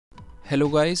Hello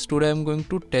guys, today I am going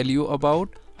to tell you about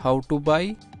how to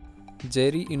buy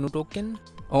JERRYINU token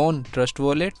on Trust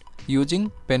Wallet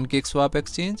using PancakeSwap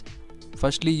exchange.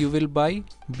 Firstly, you will buy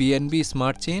BNB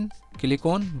Smart Chain. Click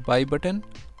on buy button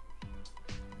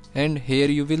and here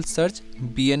you will search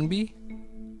BNB.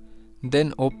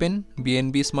 Then open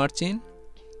BNB Smart Chain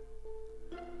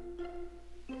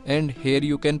and here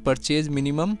you can purchase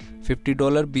minimum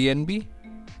 $50 BNB.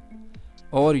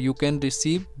 Or you can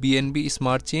receive BNB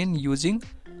Smart Chain using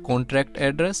contract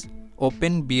address.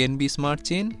 Open BNB Smart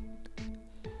Chain.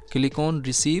 Click on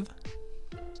receive.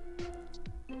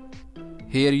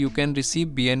 Here you can receive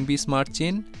BNB Smart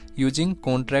Chain using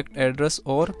contract address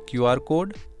or QR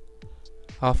code.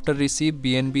 After receive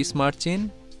BNB Smart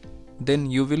Chain,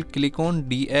 then you will click on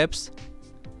D-Apps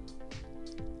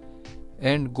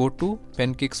and go to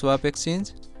PancakeSwap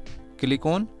exchange. Click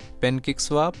on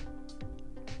PancakeSwap.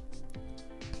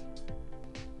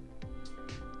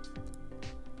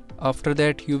 After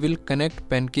that, you will connect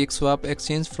PancakeSwap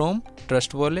exchange from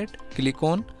Trust Wallet. Click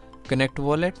on Connect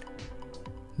Wallet.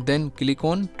 Then click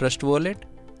on Trust Wallet.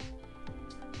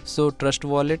 So Trust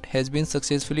Wallet has been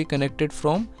successfully connected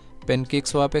from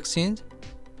PancakeSwap exchange.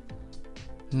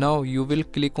 Now you will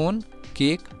click on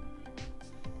Cake.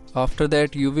 After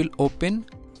that, you will open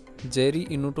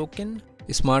JERRYINU token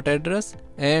smart address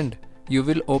and you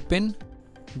will open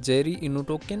JERRYINU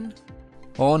token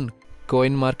on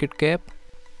CoinMarketCap.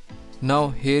 Now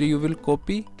here you will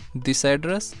copy this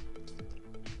address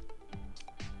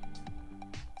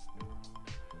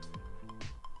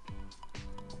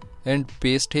and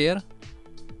paste here.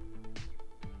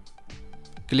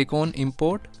 Click on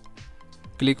import.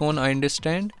 Click on I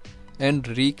understand and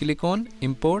re-click on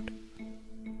import.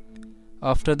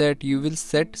 After that, you will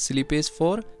set slippage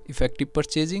for effective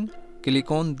purchasing. Click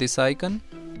on this icon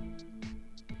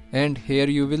and here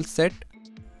you will set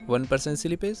 1%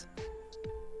 slippage.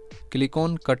 Click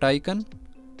on cut icon.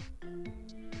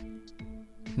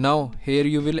 Now here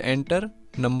you will enter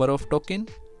number of token.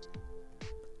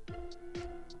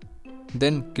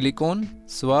 Then click on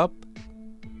swap.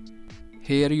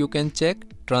 Here you can check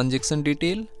transaction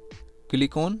detail.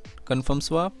 Click on confirm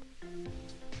swap.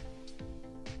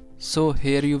 So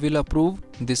here you will approve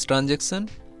this transaction.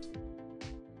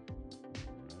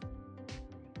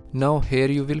 Now here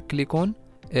you will click on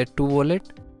add to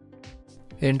wallet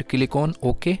and click on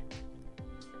OK.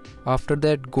 After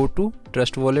that, go to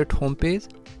Trust Wallet homepage.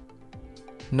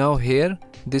 Now here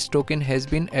this token has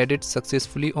been added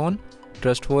successfully on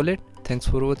Trust Wallet. Thanks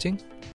for watching.